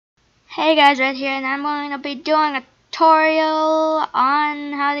Hey guys, Red here, and I'm going to be doing a tutorial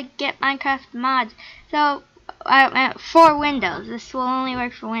on how to get Minecraft mods. So, for Windows. This will only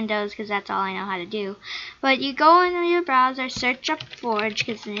work for Windows because that's all I know how to do. But you go into your browser, search up Forge,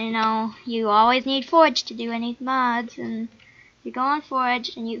 because you always need Forge to do any mods. And you go on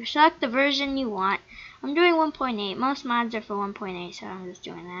Forge and you select the version you want. I'm doing 1.8. Most mods are for 1.8, so I'm just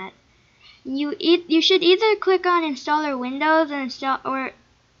doing that. You should either click on Installer Windows and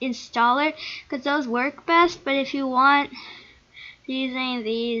Installer, because those work best. But if you want using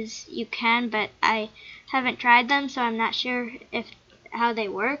these, you can, but I haven't tried them, so I'm not sure how they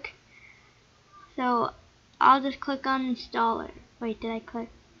work. So I'll just click on Installer. Wait, did I click?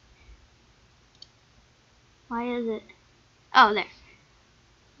 Why is it? Oh, there.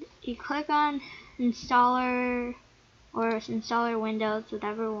 You click on Installer or Installer Windows,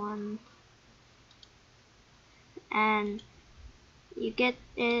 whatever one, and you get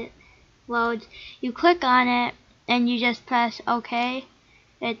it loads. You click on it and you just press OK.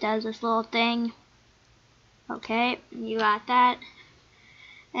 It does this little thing. Okay, you got that.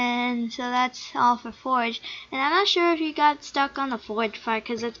 And so that's all for Forge. And I'm not sure if you got stuck on the Forge part,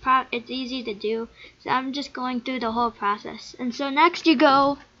 because it's easy to do. So I'm just going through the whole process. And so next you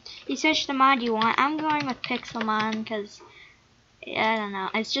search the mod you want. I'm going with Pixelmon because I don't know,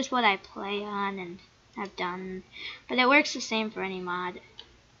 it's just what I play on and have done, but it works the same for any mod.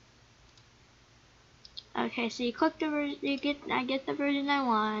 Okay, so you click the version, I get the version I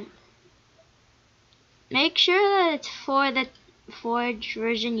want. Make sure that it's for the Forge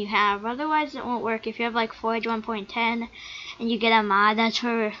version you have, otherwise it won't work. If you have like Forge 1.10 and you get a mod that's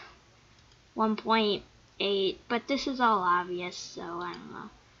for 1.8, but this is all obvious, so I don't know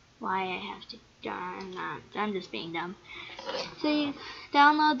why I have to. I'm just being dumb. So you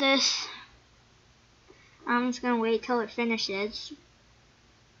download this. I'm just gonna wait till it finishes.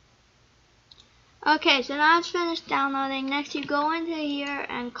 Okay, so now it's finished downloading. Next you go into here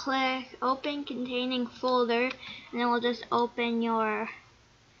and click open containing folder, and it will just open your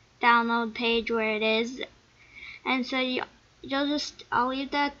download page where it is. And so I'll leave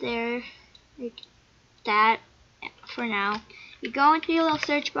that there, like that for now. You go into your little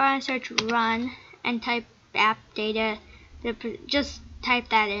search bar and search run and type app data. Just type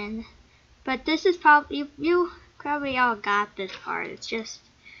that in. But this is probably, you probably all got this part. It's just,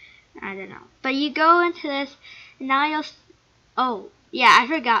 I don't know. But you go into this, and now oh, yeah, I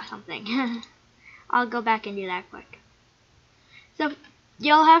forgot something. I'll go back and do that quick. So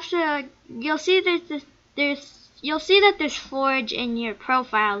you'll see that there's Forge in your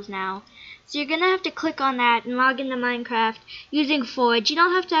profiles now. So you're gonna have to click on that and log into Minecraft using Forge. You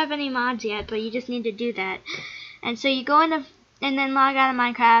don't have to have any mods yet, but you just need to do that. And so you go into and then log out of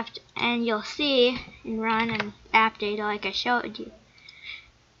Minecraft, and you'll see in run and app data like I showed you.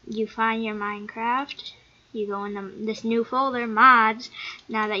 You find your Minecraft, you go into this new folder, mods,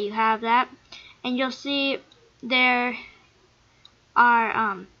 now that you have that, and you'll see there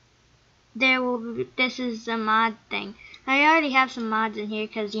are this is a mod thing. I already have some mods in here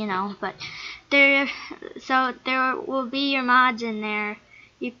because but there will be your mods in there.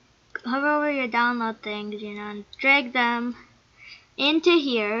 You hover over your download things, and drag them into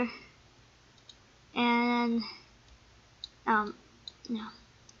here, and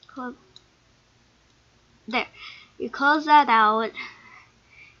there. You close that out,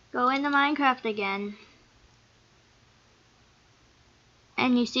 go into Minecraft again,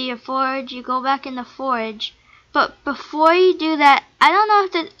 and you see your Forge. You go back into Forge, but before you do that, I don't know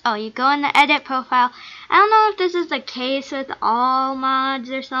if you go in the edit profile. I don't know if this is the case with all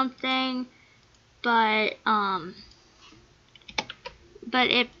mods or something, but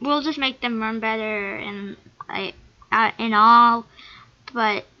it will just make them run better in all,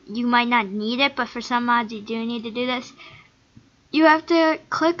 but you might not need it. But for some mods you do need to do this. You have to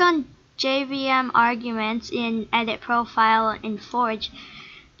click on JVM arguments in edit profile in Forge.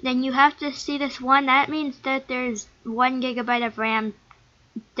 Then you have to see this one. That means that there's 1 GB of RAM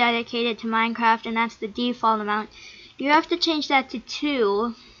dedicated to Minecraft, and that's the default amount. You have to change that to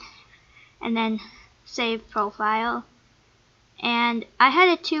 2 and then save profile. And I had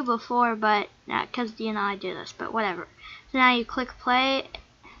it 2 before, but because I do this, but whatever. So now you click play,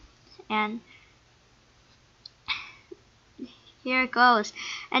 and here it goes.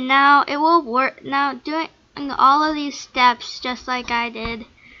 And now it will work. Now doing all of these steps just like I did,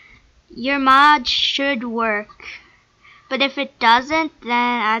 your mod should work. But if it doesn't, then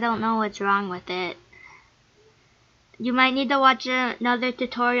I don't know what's wrong with it. You might need to watch another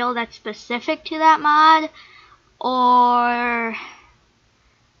tutorial that's specific to that mod, or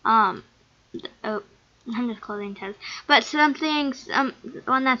I'm just closing tabs. But something,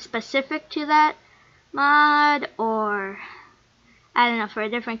 one that's specific to that mod, or I don't know, for a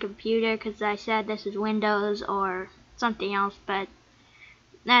different computer, because I said this is Windows or something else, but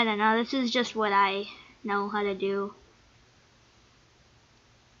I don't know. This is just what I know how to do.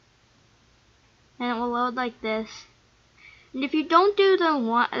 And it will load like this. And if you don't do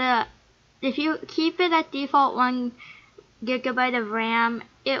if you keep it at default 1 GB of RAM,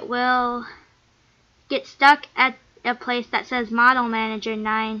 it will get stuck at a place that says Model Manager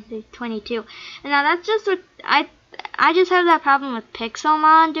 922. And now that's just what I just have that problem with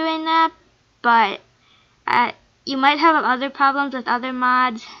Pixelmon doing that, but you might have other problems with other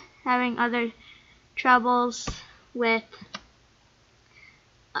mods having other troubles with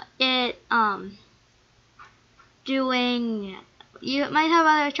it doing. You might have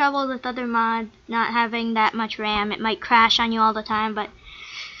other troubles with other mods not having that much RAM. It might crash on you all the time, but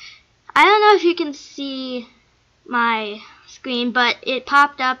I don't know if you can see my screen, but it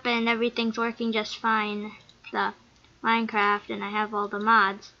popped up and everything's working just fine. The Minecraft, and I have all the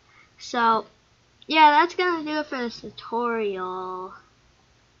mods. So yeah, that's gonna do it for this tutorial.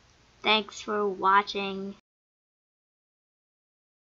 Thanks for watching.